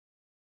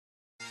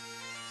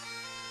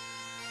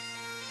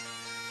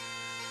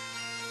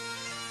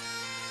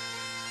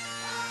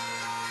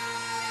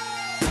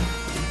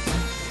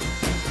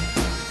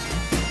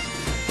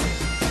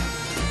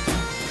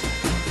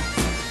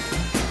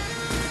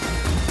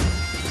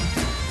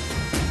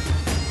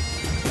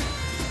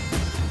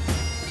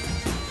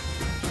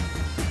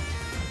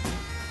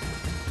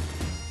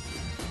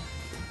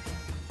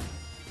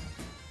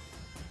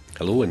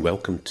Hello and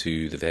welcome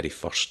to the very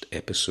first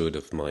episode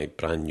of my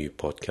brand new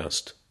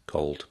podcast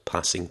called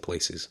Passing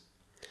Places.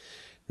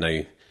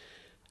 Now,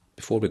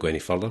 before we go any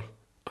further,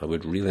 I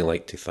would really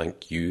like to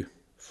thank you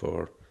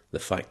for the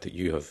fact that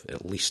you have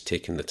at least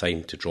taken the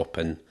time to drop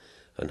in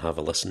and have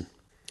a listen.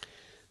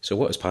 So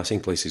what is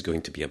Passing Places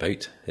going to be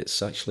about?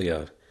 It's actually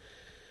a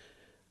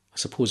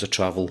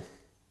travel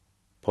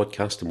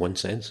podcast in one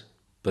sense,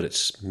 but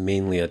it's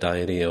mainly a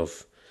diary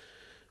of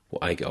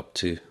what I get up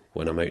to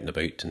when I'm out and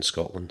about in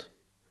Scotland.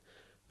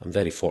 I'm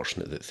very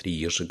fortunate that 3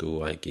 years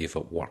ago I gave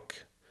up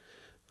work,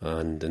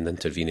 and in the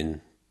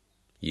intervening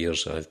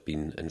years I've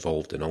been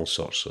involved in all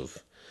sorts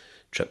of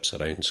trips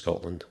around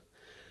Scotland.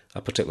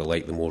 I particularly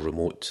like the more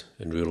remote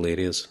and rural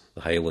areas,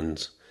 the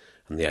Highlands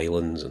and the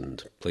Islands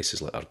and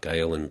places like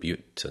Argyll and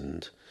Bute,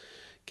 and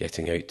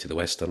getting out to the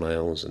Western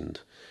Isles and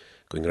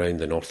going around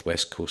the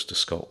northwest coast of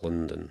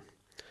Scotland, and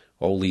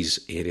all these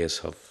areas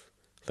have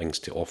things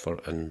to offer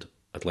and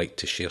I'd like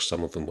to share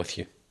some of them with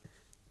you.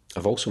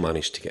 I've also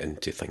managed to get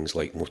into things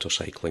like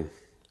motorcycling,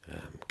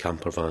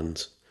 camper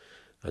vans,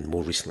 and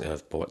more recently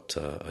I've bought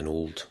an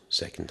old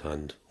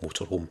second-hand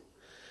motorhome.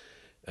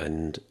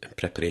 And in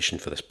preparation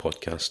for this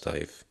podcast,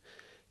 I've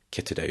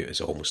kitted out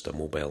as almost a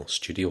mobile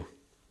studio.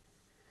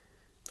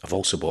 I've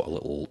also bought a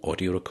little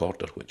audio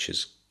recorder, which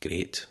is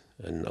great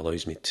and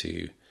allows me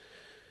to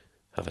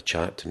have a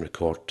chat and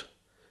record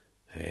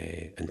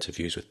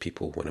interviews with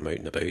people when I'm out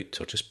and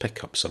about, or just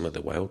pick up some of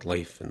the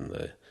wildlife and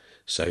the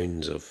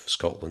sounds of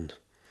Scotland,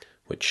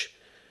 which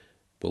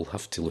we'll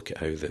have to look at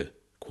how the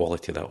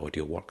quality of that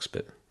audio works,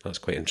 but that's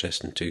quite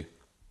interesting too.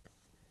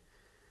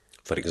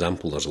 For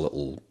example, there's a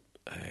little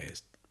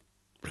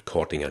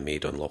recording I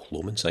made on Loch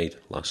Lomond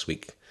last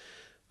week.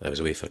 I was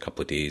away for a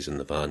couple of days in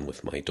the van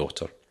with my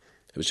daughter.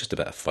 It was just a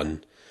bit of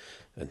fun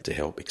and to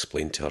help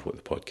explain to her what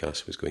the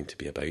podcast was going to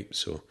be about.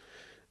 So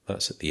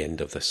that's at the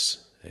end of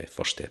this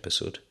first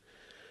episode.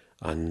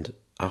 And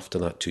after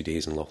that 2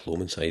 days in Loch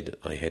Lomond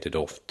I headed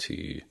off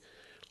to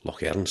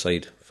Loch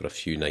Earnside for a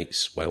few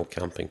nights wild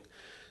camping.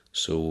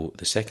 So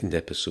the second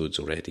episode's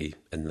already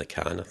in the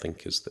can, I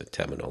think is the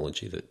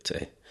terminology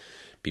that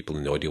people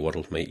in the audio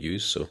world might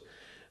use. So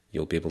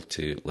you'll be able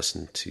to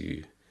listen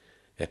to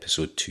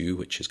episode 2,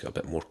 which has got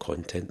a bit more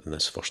content than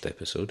this first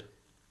episode.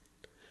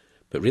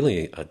 But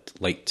really, I'd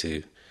like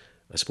to,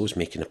 I suppose,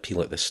 make an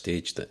appeal at this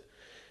stage that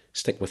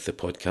stick with the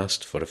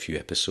podcast for a few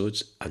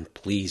episodes, and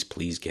please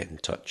get in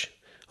touch.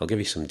 I'll give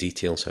you some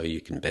details how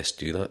you can best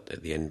do that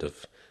at the end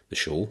of the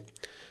show.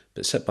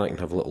 But sit back and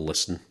have a little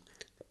listen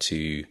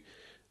to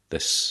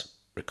this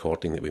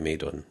recording that we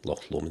made on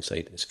Loch Lomond.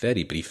 It's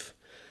very brief,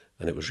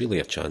 and it was really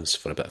a chance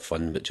for a bit of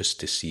fun, but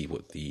just to see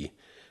what the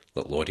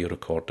little audio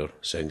recorder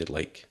sounded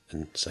like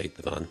inside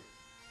the van.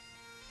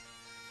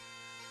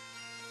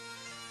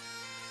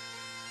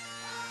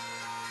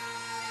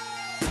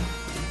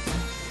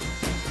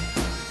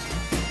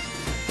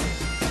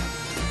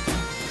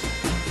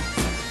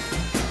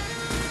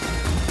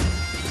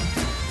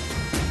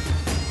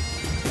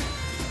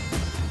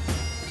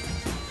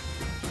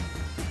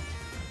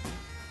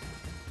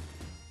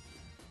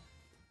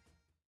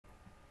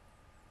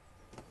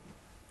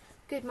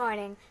 Good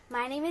morning,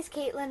 my name is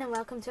Caitlin and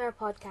welcome to our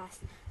podcast.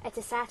 It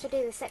is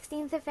Saturday the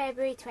 16th of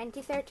February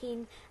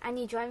 2013 and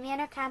you join me in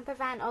our camper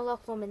van on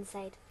Loch Lomond.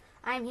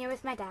 I am here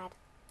with my dad.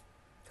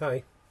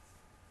 Hi.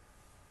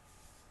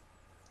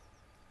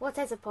 What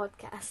is a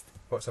podcast?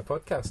 What's a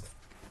podcast?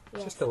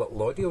 Yes. Just a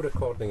little audio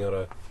recording or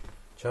a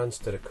chance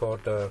to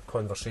record a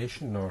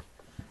conversation or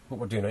what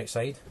we're doing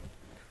outside,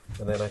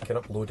 and then I can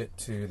upload it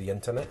to the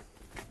internet,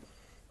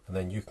 and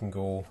then you can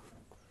go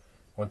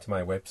onto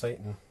my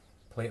website and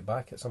play it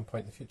back at some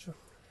point in the future.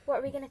 What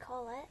are we going to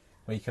call it?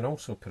 Well, you can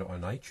also put it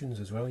on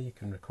iTunes as well. You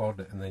can record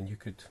it and then you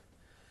could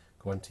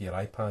go onto your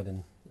iPad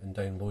and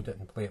download it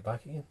and play it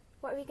back again.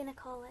 What are we going to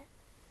call it?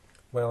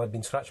 Well, I'd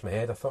been scratching my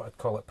head. I thought I'd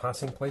call it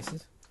Passing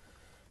Places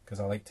because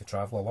I like to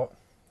travel a lot,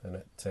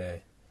 and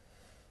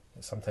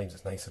sometimes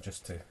it's nicer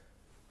just to,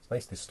 it's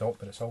nice to stop,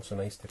 but it's also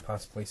nice to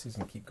pass places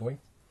and keep going.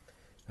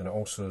 And it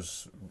also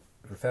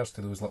refers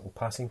to those little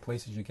passing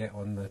places you get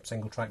on the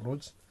single track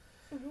roads.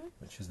 Mm-hmm.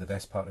 Which is the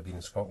best part of being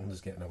in Scotland,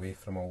 is getting away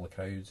from all the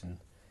crowds and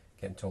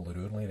getting to all the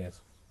rural areas.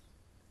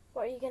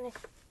 What are you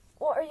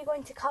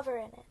going to cover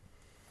in it?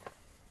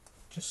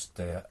 Just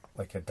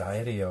like a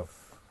diary of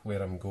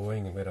where I'm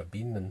going and where I've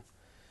been and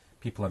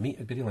people I meet.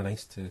 It'd be really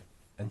nice to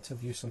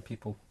interview some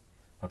people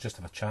or just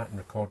have a chat and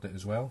record it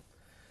as well.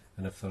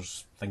 And if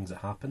there's things that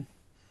happen,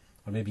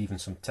 or maybe even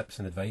some tips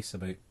and advice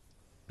about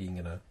being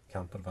in a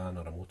camper van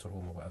or a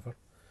motorhome or whatever.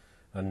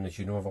 And as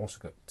you know, I've also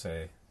got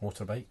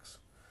motorbikes.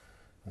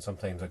 And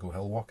sometimes I go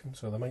hill walking,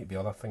 so there might be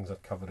other things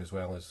I'd cover as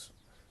well as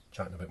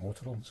chatting about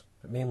motorhomes,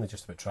 but mainly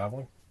just about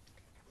travelling.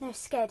 Now,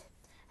 Skid,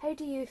 how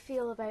do you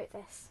feel about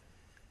this?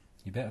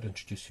 You better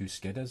introduce who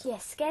Skid is.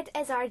 Yes, Skid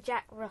is our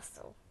Jack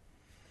Russell,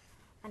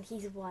 and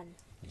he's 1.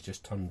 He's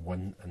just turned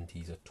 1 and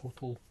he's a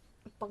total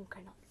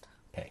bunker nut.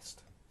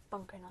 Pest.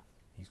 Bunker nut.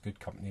 He's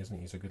good company, isn't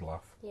he? He's a good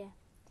laugh. Yeah.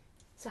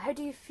 So how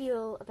do you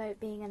feel about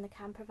being in the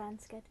camper van,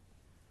 Skid?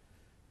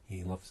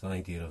 He loves the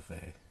idea of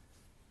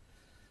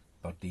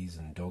birdies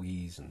and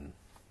doggies and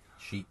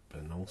sheep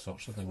and all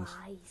sorts of things.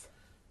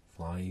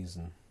 Flies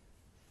and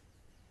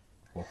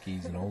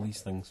walkies and all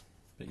these things.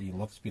 But he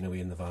loves being away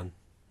in the van,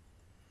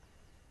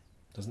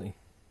 doesn't he?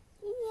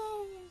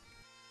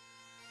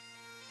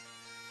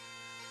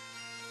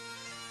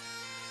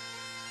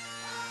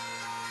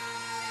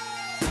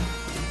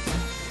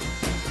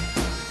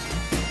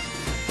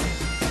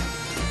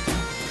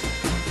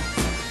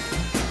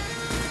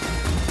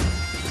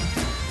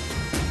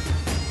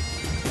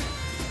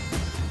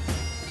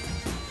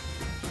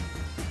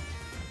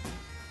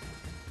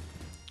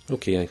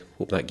 Okay, I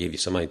hope that gave you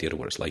some idea of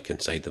what it's like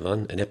inside the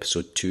van. In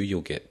episode 2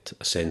 you'll get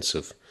a sense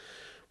of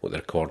what the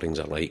recordings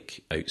are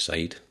like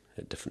outside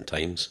at different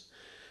times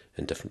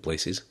in different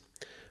places.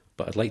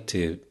 But I'd like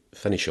to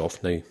finish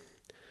off now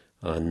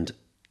and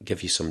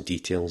give you some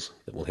details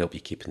that will help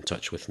you keep in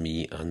touch with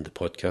me and the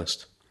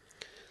podcast.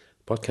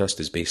 The podcast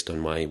is based on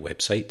my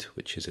website,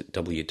 which is at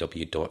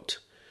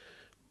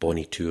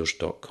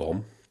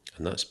www.bonnietours.com,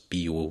 and that's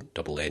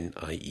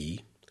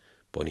BONNIE,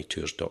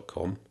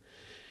 bonnietours.com.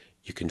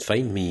 You can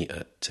find me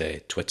at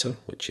Twitter,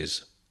 which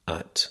is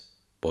at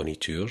Bonnie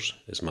Tours,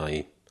 is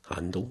my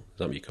handle. Is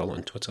that what you call it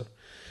on Twitter?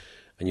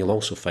 And you'll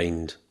also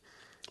find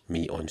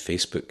me on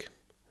Facebook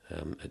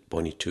at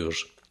Bonnie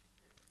Tours.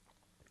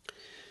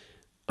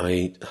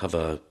 I have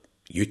a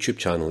YouTube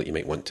channel that you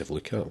might want to have a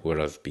look at,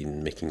 where I've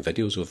been making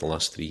videos over the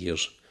last 3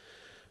 years.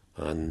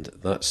 And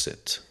that's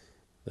it.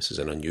 This is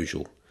an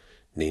unusual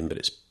name, but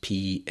it's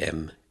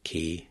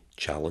PMK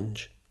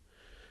Challenge.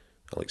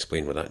 I'll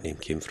explain where that name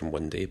came from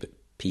one day, but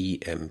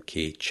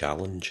PMK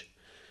Challenge.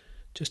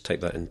 Just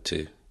type that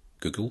into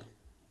Google,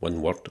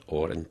 one word,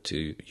 or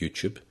into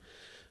YouTube,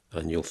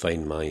 and you'll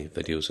find my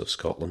videos of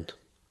Scotland.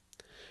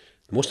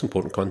 The most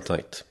important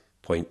contact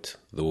point,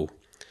 though,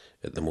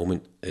 at the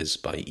moment is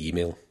by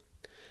email.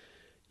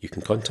 You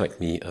can contact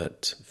me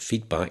at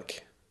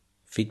feedback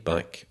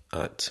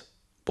at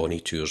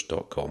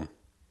bonnietours.com.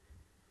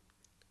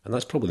 And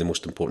that's probably the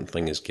most important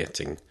thing, is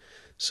getting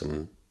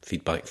some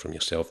feedback from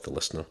yourself, the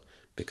listener,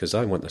 because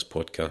I want this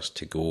podcast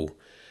to go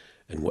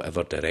in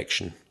whatever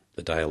direction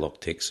the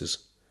dialogue takes us.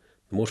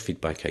 The more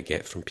feedback I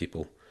get from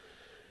people,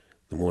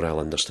 the more I'll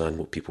understand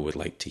what people would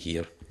like to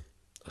hear.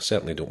 I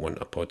certainly don't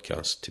want a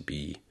podcast to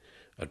be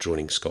a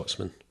droning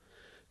Scotsman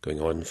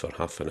going on for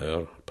half an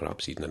hour,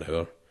 perhaps even an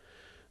hour,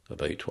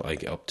 about what I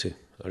get up to.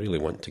 I really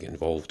want to get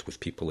involved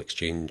with people,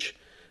 exchange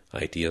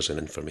ideas and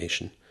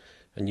information.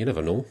 And you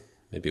never know,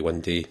 maybe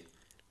one day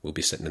we'll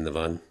be sitting in the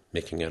van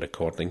making a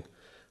recording,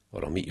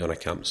 or I'll meet you on a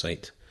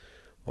campsite,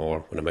 or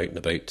when I'm out and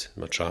about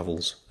in my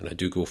travels, and I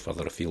do go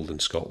further afield in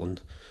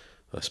Scotland.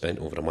 I spent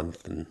over a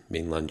month in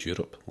mainland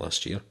Europe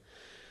last year.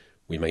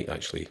 We might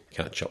actually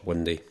catch up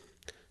one day.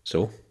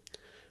 So,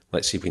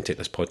 let's see if we can take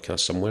this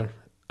podcast somewhere.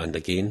 And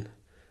again,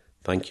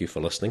 thank you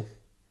for listening,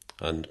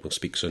 and we'll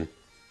speak soon.